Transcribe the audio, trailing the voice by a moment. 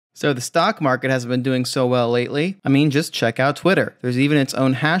So the stock market hasn't been doing so well lately. I mean, just check out Twitter. There's even its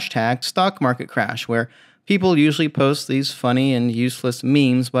own hashtag, stockmarketcrash, where people usually post these funny and useless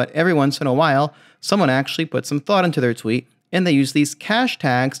memes, but every once in a while, someone actually puts some thought into their tweet, and they use these cash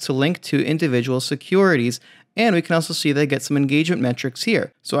tags to link to individual securities. And we can also see they get some engagement metrics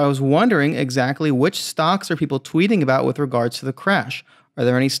here. So I was wondering exactly which stocks are people tweeting about with regards to the crash. Are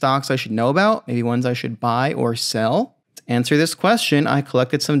there any stocks I should know about? Maybe ones I should buy or sell? To answer this question, I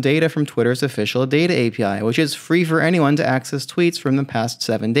collected some data from Twitter's official data API, which is free for anyone to access tweets from the past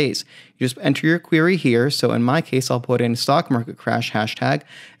 7 days. You just enter your query here, so in my case, I'll put in stock market crash hashtag,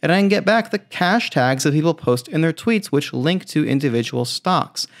 and I can get back the cash tags that people post in their tweets, which link to individual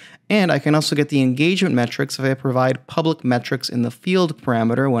stocks. And I can also get the engagement metrics if I provide public metrics in the field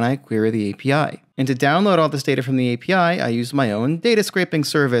parameter when I query the API. And to download all this data from the API, I use my own data scraping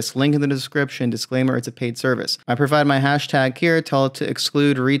service. Link in the description. Disclaimer, it's a paid service. I provide my hashtag here, tell it to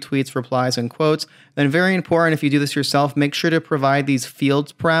exclude retweets, replies, and quotes. Then very important, if you do this yourself, make sure to provide these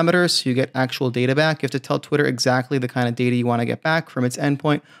fields parameters so you get actual data back. You have to tell Twitter exactly the kind of data you want to get back from its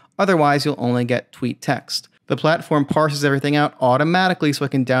endpoint. Otherwise, you'll only get tweet text. The platform parses everything out automatically so I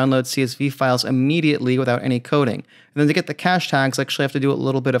can download CSV files immediately without any coding. And then to get the cash tags, I actually have to do a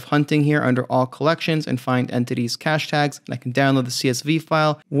little bit of hunting here under all collections and find entities cash tags. And I can download the CSV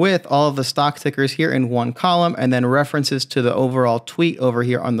file with all of the stock tickers here in one column and then references to the overall tweet over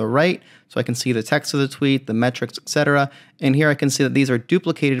here on the right. So I can see the text of the tweet, the metrics, etc. And here I can see that these are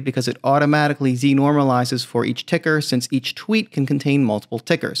duplicated because it automatically denormalizes for each ticker since each tweet can contain multiple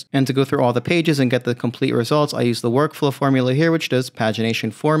tickers. And to go through all the pages and get the complete results, I use the workflow formula here, which does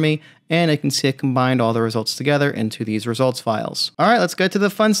pagination for me. And I can see it combined all the results together into these results files. All right, let's get to the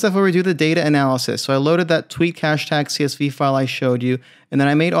fun stuff where we do the data analysis. So I loaded that tweet cash tag CSV file I showed you, and then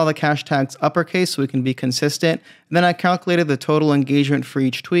I made all the cash tags uppercase so we can be consistent. And then I calculated the total engagement for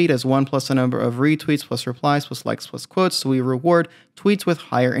each tweet as 1 plus the number of retweets plus replies plus likes plus quotes. So we reward tweets with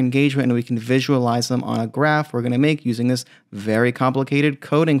higher engagement, and we can visualize them on a graph we're going to make using this very complicated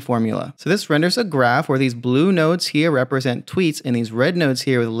coding formula. So this renders a graph where these blue nodes here represent tweets, and these red nodes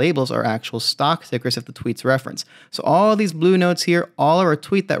here with labels are actual stock tickers if the tweets reference. So all these blue nodes here, all are a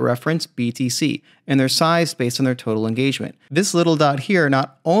tweet that reference BTC, and they're sized based on their total engagement. This little dot here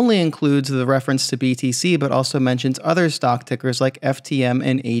not only includes the reference to BTC, but also mentions other stock tickers like FTM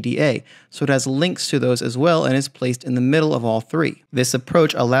and ADA. So it has links to those as well and is placed in the middle of all three. This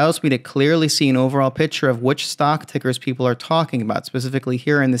approach allows me to clearly see an overall picture of which stock tickers people are talking about. Specifically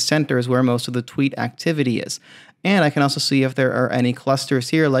here in the center is where most of the tweet activity is. And I can also see if there are any clusters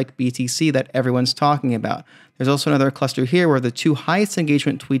here like BTC that everyone's talking about. There's also another cluster here where the two highest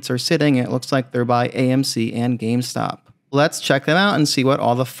engagement tweets are sitting, and it looks like they're by AMC and Gamestop. Let's check them out and see what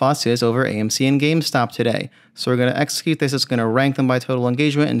all the fuss is over AMC and Gamestop today. So we're going to execute this. It's going to rank them by total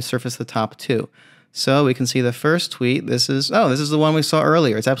engagement and surface the top two. So we can see the first tweet. This is the one we saw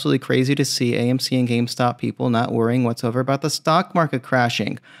earlier. It's absolutely crazy to see AMC and Gamestop people not worrying whatsoever about the stock market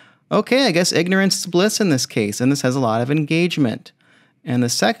crashing. Okay, I guess ignorance is bliss in this case, and this has a lot of engagement. And the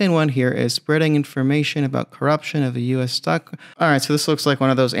second one here is spreading information about corruption of the U.S. stock. All right, so this looks like one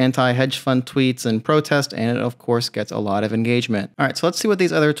of those anti-hedge fund tweets and protest, and it, of course, gets a lot of engagement. All right, so let's see what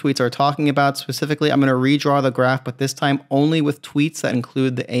these other tweets are talking about. Specifically, I'm going to redraw the graph, but this time only with tweets that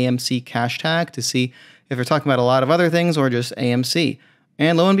include the AMC cash tag to see if they're talking about a lot of other things or just AMC.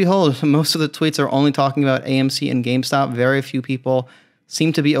 And lo and behold, most of the tweets are only talking about AMC and GameStop. Very few people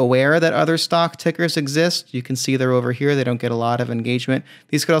seem to be aware that other stock tickers exist. You can see they're over here. They don't get a lot of engagement.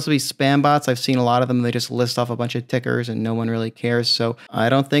 These could also be spam bots. I've seen a lot of them. They just list off a bunch of tickers and no one really cares. So I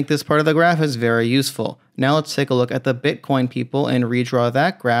don't think this part of the graph is very useful. Now let's take a look at the Bitcoin people and redraw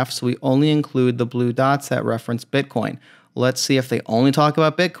that graph so we only include the blue dots that reference Bitcoin. Let's see if they only talk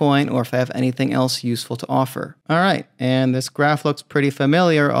about Bitcoin or if they have anything else useful to offer. All right, and this graph looks pretty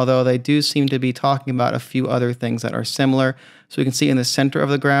familiar, although they do seem to be talking about a few other things that are similar. So we can see in the center of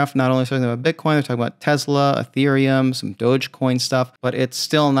the graph, not only talking about Bitcoin, they're talking about Tesla, Ethereum, some Dogecoin stuff, but it's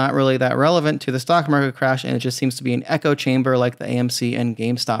still not really that relevant to the stock market crash, and it just seems to be an echo chamber like the AMC and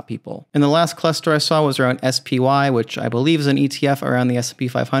GameStop people. And the last cluster I saw was around SPY, which I believe is an ETF around the S&P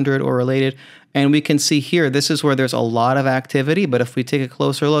 500 or related. And we can see here, this is where there's a lot of activity, but if we take a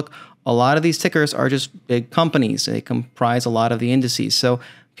closer look, a lot of these tickers are just big companies. They comprise a lot of the indices. So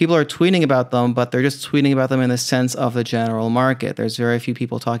people are tweeting about them, but they're just tweeting about them in the sense of the general market. There's very few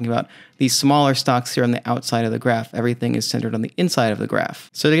people talking about these smaller stocks here on the outside of the graph. Everything is centered on the inside of the graph.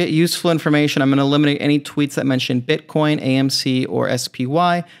 So to get useful information, I'm going to eliminate any tweets that mention Bitcoin, AMC, or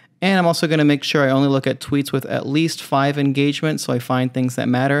SPY. And I'm also going to make sure I only look at tweets with at least 5 engagements so I find things that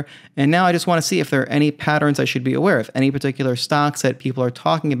matter. And now I just want to see if there are any patterns I should be aware of, any particular stocks that people are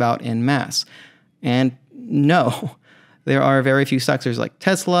talking about en masse. And no, there are very few stocks. There's like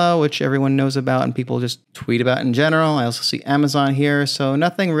Tesla, which everyone knows about and people just tweet about in general. I also see Amazon here, so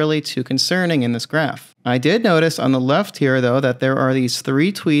nothing really too concerning in this graph. I did notice on the left here, though, that there are these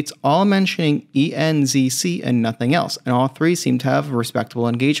 3 tweets all mentioning ENZC and nothing else, and all 3 seem to have respectable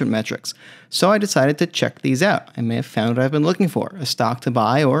engagement metrics. So I decided to check these out. I may have found what I've been looking for, a stock to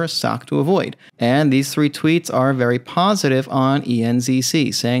buy or a stock to avoid. And these 3 tweets are very positive on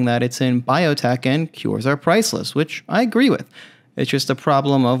ENZC, saying that it's in biotech and cures are priceless, which I agree with. It's just a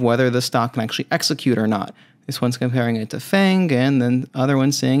problem of whether the stock can actually execute or not. This one's comparing it to FANG, and then the other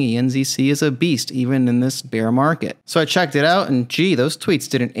one's saying ENZC is a beast, even in this bear market. So I checked it out, and gee, those tweets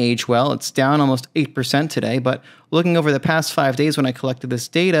didn't age well. It's down almost 8% today, but looking over the past 5 days when I collected this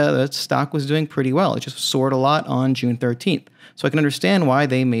data, the stock was doing pretty well. It just soared a lot on June 13th. So I can understand why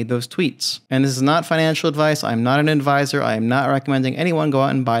they made those tweets. And this is not financial advice. I'm not an advisor. I am not recommending anyone go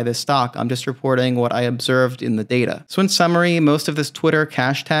out and buy this stock. I'm just reporting what I observed in the data. So in summary, most of this Twitter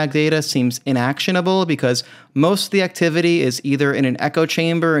Cashtag data seems inactionable because most of the activity is either in an echo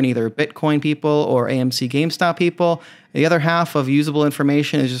chamber in either Bitcoin people or AMC Gamestop people. The other half of usable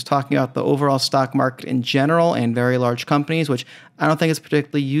information is just talking about the overall stock market in general and very large companies, which I don't think is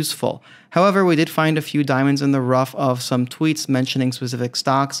particularly useful. However, we did find a few diamonds in the rough of some tweets mentioning specific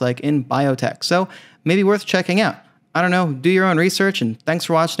stocks like in biotech, so maybe worth checking out. I don't know, do your own research, and thanks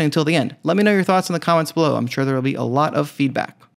for watching until the end. Let me know your thoughts in the comments below. I'm sure there will be a lot of feedback.